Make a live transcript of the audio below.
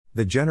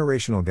The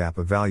generational gap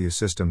of value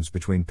systems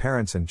between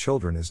parents and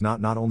children is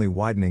not only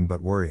widening but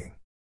worrying.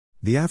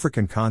 The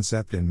African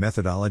concept and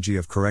methodology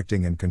of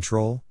correcting and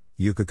control,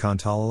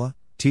 Yuka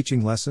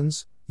teaching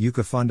lessons,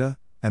 Yuka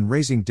and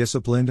raising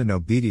disciplined and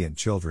obedient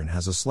children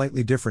has a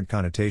slightly different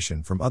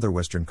connotation from other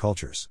Western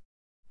cultures.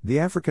 The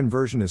African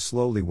version is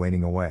slowly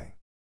waning away.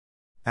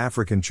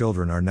 African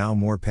children are now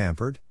more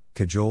pampered,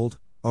 cajoled,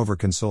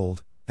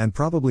 overconsoled, and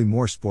probably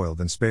more spoiled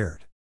than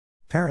spared.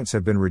 Parents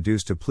have been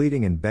reduced to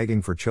pleading and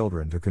begging for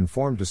children to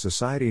conform to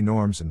society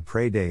norms and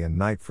pray day and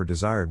night for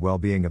desired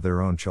well-being of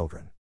their own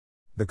children.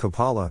 The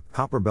Kopala,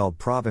 Copperbelt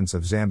province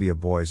of Zambia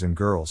boys and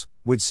girls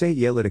would say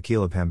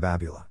Yelitakila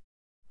Pambabula.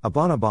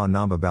 Abanaba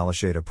Namba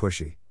Balashada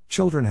Pushi,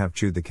 children have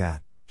chewed the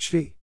cat,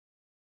 Chti.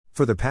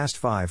 For the past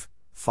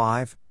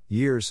five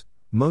years,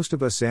 most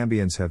of us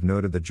Zambians have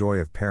noted the joy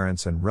of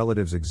parents and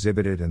relatives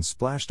exhibited and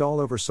splashed all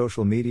over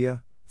social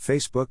media,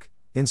 Facebook,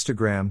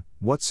 Instagram,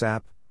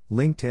 WhatsApp,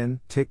 LinkedIn,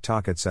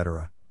 TikTok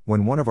etc.,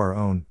 when one of our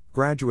own,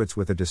 graduates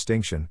with a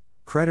distinction,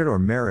 credit or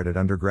merit at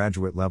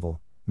undergraduate level,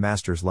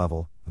 master's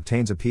level,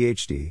 obtains a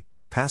PhD,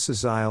 passes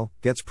XIL,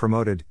 gets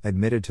promoted,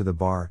 admitted to the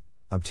bar,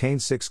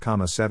 obtains 6,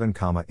 7,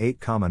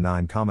 8,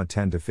 9,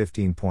 10 to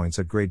 15 points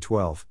at grade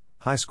 12,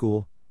 high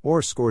school,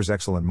 or scores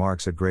excellent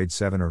marks at grade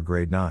 7 or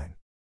grade 9.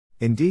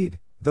 Indeed,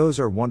 those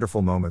are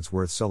wonderful moments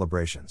worth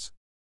celebrations.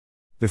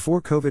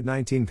 Before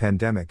COVID-19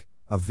 pandemic,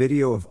 a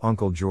video of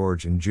Uncle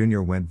George and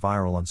Jr. went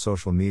viral on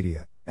social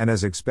media, and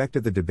as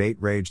expected the debate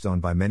raged on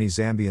by many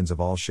Zambians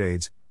of all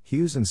shades,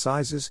 hues and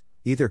sizes,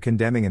 either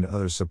condemning and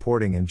others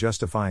supporting and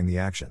justifying the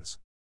actions.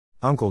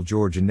 Uncle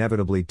George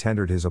inevitably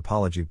tendered his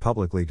apology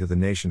publicly to the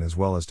nation as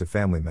well as to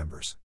family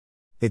members.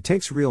 It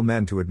takes real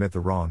men to admit the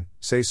wrong,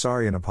 say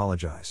sorry and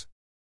apologize.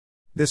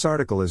 This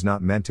article is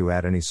not meant to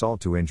add any salt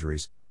to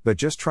injuries, but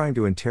just trying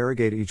to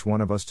interrogate each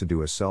one of us to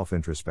do a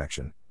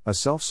self-introspection, a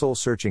self-soul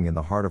searching in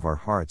the heart of our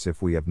hearts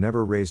if we have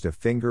never raised a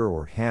finger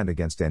or hand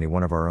against any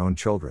one of our own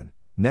children,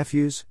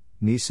 nephews,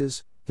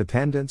 nieces,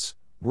 dependents,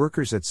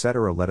 workers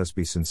etc. Let us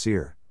be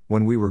sincere.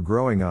 When we were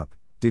growing up,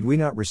 did we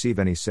not receive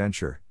any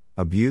censure,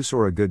 abuse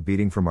or a good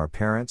beating from our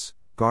parents,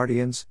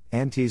 guardians,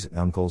 aunties,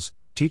 uncles,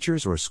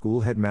 teachers or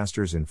school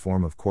headmasters in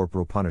form of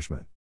corporal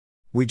punishment?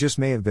 We just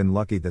may have been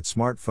lucky that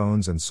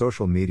smartphones and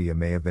social media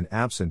may have been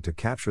absent to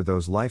capture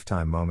those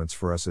lifetime moments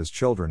for us as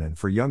children, and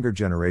for younger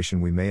generation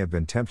we may have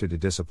been tempted to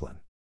discipline.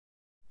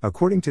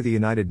 According to the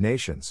United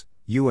Nations,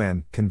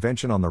 UN,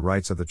 Convention on the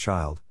Rights of the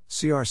Child,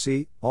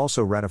 CRC,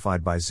 also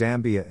ratified by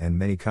Zambia and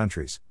many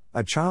countries,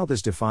 a child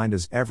is defined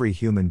as every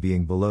human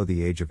being below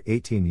the age of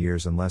 18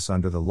 years unless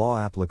under the law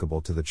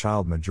applicable to the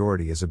child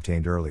majority is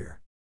obtained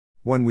earlier.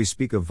 When we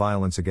speak of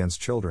violence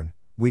against children,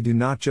 we do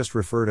not just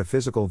refer to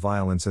physical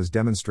violence as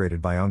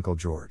demonstrated by Uncle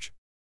George.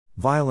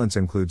 Violence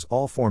includes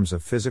all forms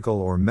of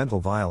physical or mental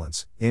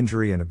violence,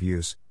 injury and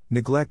abuse,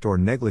 neglect or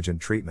negligent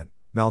treatment,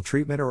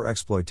 maltreatment or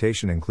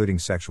exploitation including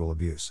sexual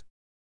abuse.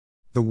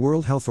 The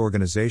World Health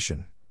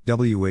Organization,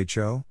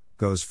 WHO,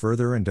 goes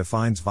further and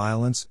defines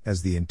violence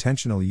as the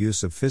intentional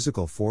use of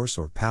physical force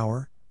or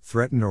power,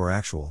 threatened or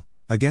actual,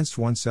 against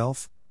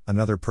oneself,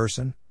 another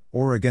person,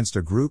 or against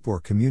a group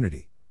or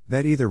community,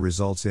 that either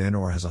results in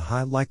or has a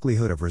high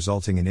likelihood of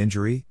resulting in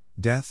injury,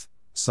 death,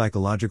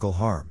 psychological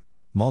harm,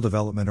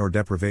 maldevelopment or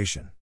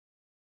deprivation.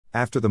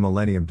 After the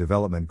Millennium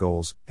Development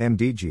Goals,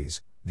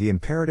 MDGs, the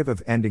imperative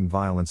of ending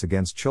violence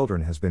against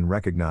children has been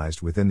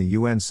recognized within the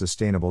UN's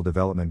Sustainable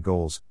Development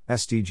Goals,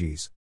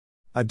 SDGs.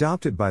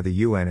 Adopted by the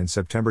UN in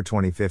September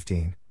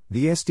 2015,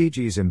 the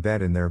SDGs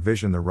embed in their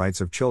vision the rights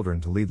of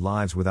children to lead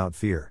lives without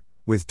fear,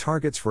 with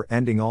targets for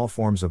ending all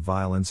forms of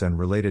violence and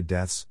related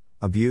deaths,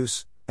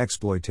 abuse,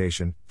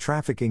 exploitation,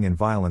 trafficking and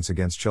violence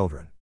against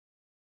children.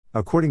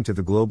 According to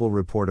the Global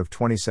Report of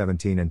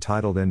 2017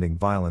 entitled Ending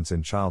Violence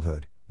in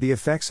Childhood, the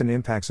effects and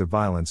impacts of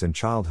violence in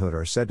childhood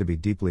are said to be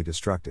deeply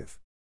destructive.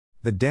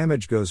 The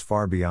damage goes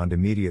far beyond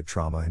immediate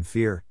trauma and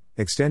fear,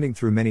 extending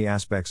through many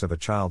aspects of a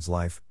child's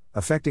life,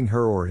 affecting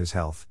her or his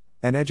health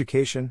and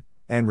education,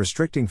 and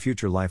restricting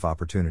future life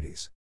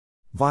opportunities.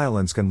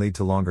 Violence can lead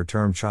to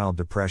longer-term child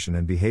depression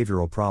and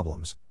behavioral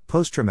problems,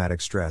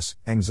 post-traumatic stress,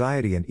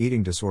 anxiety and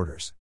eating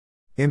disorders.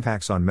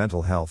 Impacts on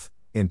mental health,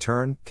 in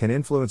turn, can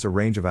influence a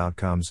range of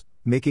outcomes,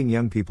 making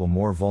young people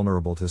more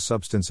vulnerable to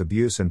substance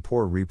abuse and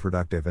poor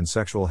reproductive and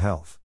sexual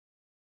health.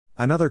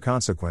 Another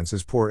consequence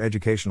is poor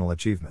educational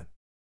achievement.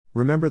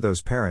 Remember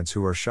those parents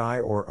who are shy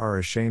or are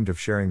ashamed of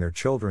sharing their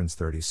children's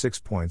 36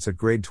 points at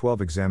grade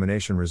 12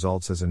 examination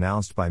results as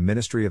announced by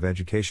Ministry of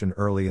Education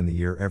early in the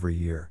year every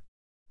year.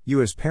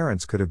 You as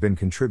parents could have been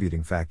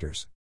contributing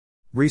factors.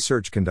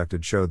 Research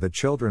conducted showed that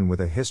children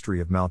with a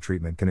history of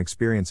maltreatment can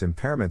experience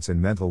impairments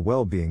in mental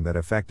well-being that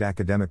affect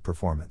academic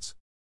performance.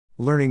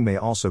 Learning may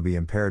also be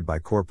impaired by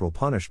corporal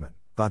punishment,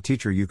 thought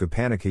teacher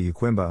Yukapanika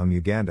Ukwimba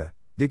Uganda,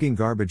 digging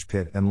garbage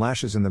pit and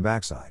lashes in the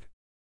backside.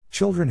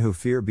 Children who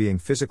fear being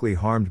physically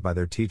harmed by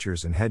their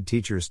teachers and head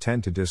teachers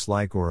tend to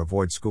dislike or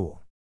avoid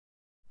school.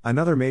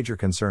 Another major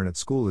concern at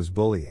school is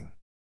bullying.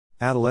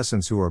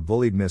 Adolescents who are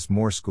bullied miss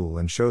more school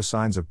and show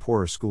signs of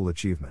poorer school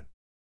achievement.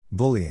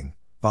 Bullying,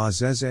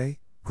 Bazeze,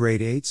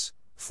 Grade 8s,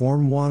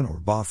 Form 1 or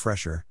BA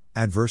Fresher,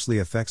 adversely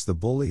affects the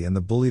bully and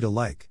the bullied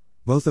alike,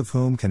 both of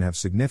whom can have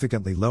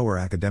significantly lower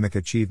academic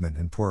achievement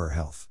and poorer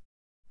health.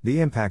 The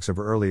impacts of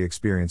early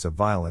experience of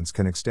violence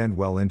can extend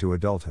well into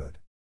adulthood.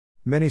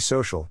 Many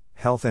social,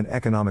 health and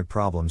economic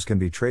problems can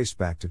be traced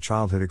back to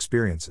childhood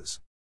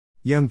experiences.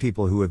 Young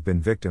people who have been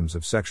victims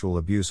of sexual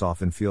abuse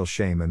often feel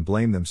shame and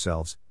blame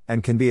themselves,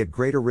 and can be at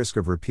greater risk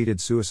of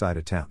repeated suicide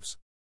attempts.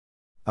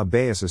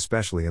 Abayas,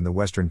 especially in the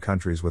Western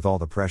countries with all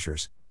the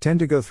pressures, tend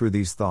to go through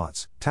these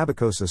thoughts,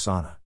 tabakosa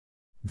sana.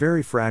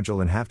 Very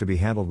fragile and have to be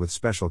handled with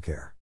special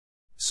care.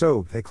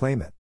 So, they claim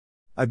it.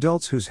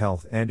 Adults whose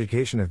health and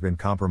education have been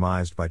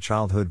compromised by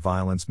childhood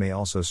violence may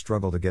also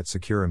struggle to get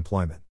secure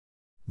employment.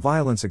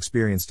 Violence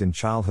experienced in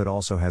childhood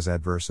also has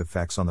adverse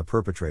effects on the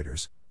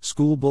perpetrators.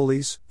 School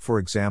bullies, for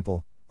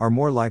example, are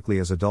more likely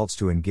as adults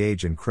to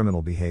engage in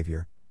criminal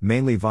behavior,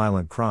 mainly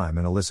violent crime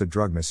and illicit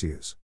drug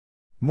misuse.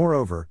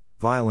 Moreover,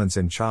 violence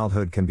in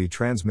childhood can be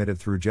transmitted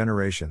through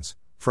generations,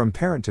 from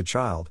parent to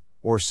child,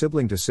 or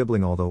sibling to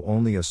sibling, although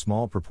only a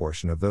small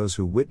proportion of those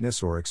who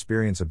witness or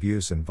experience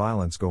abuse and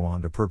violence go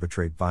on to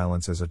perpetrate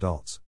violence as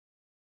adults.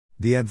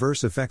 The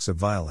adverse effects of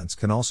violence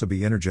can also be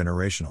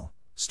intergenerational,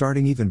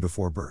 starting even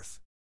before birth.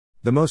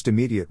 The most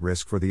immediate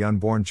risk for the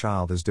unborn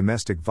child is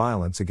domestic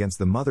violence against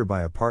the mother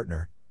by a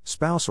partner,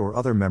 spouse, or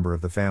other member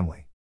of the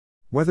family.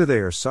 Whether they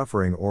are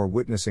suffering or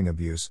witnessing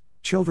abuse,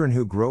 children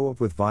who grow up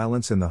with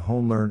violence in the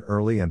home learn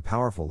early and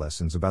powerful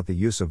lessons about the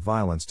use of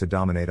violence to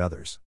dominate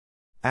others.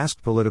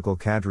 Ask political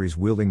cadres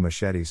wielding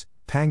machetes,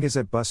 pangas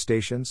at bus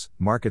stations,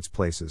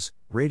 marketplaces,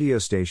 radio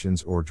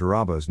stations, or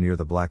jarabos near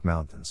the Black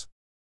Mountains.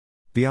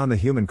 Beyond the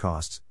human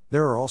costs,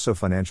 there are also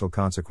financial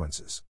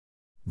consequences.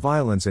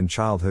 Violence in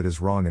childhood is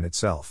wrong in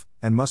itself,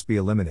 and must be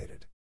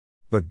eliminated.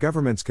 But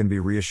governments can be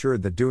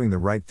reassured that doing the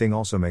right thing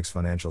also makes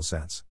financial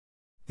sense.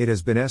 It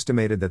has been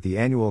estimated that the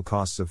annual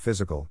costs of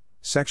physical,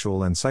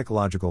 sexual, and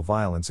psychological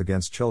violence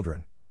against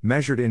children,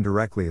 measured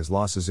indirectly as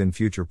losses in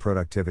future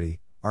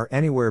productivity, are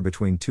anywhere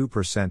between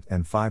 2%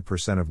 and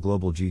 5% of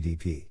global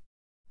GDP.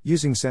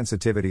 Using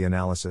sensitivity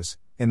analysis,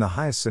 in the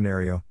highest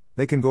scenario,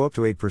 they can go up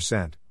to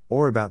 8%,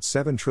 or about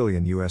 $7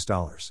 trillion.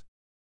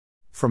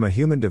 From a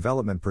human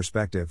development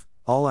perspective,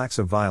 all acts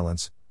of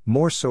violence,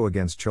 more so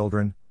against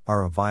children,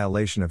 are a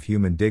violation of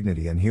human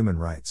dignity and human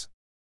rights.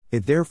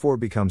 It therefore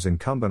becomes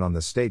incumbent on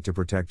the state to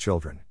protect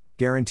children,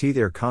 guarantee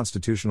their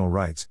constitutional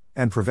rights,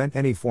 and prevent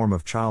any form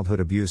of childhood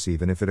abuse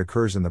even if it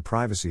occurs in the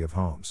privacy of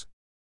homes.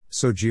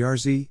 So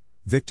GRZ,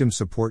 Victim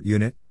Support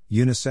Unit,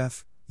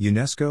 UNICEF,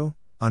 UNESCO,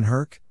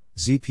 UNHRC,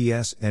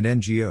 ZPS and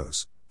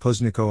NGOs,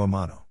 Pozniko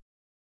Amano.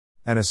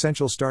 An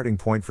essential starting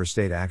point for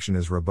state action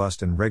is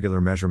robust and regular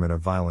measurement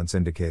of violence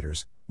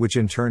indicators, which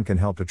in turn can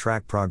help to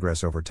track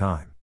progress over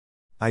time.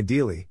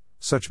 Ideally,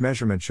 such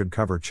measurement should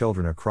cover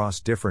children across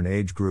different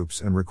age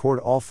groups and record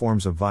all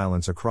forms of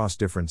violence across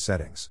different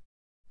settings.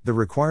 The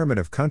requirement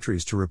of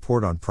countries to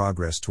report on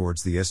progress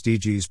towards the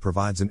SDGs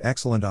provides an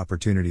excellent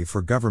opportunity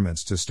for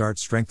governments to start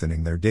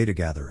strengthening their data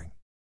gathering.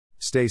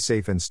 Stay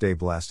safe and stay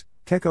blessed.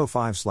 Keko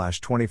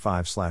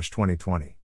 5/25/2020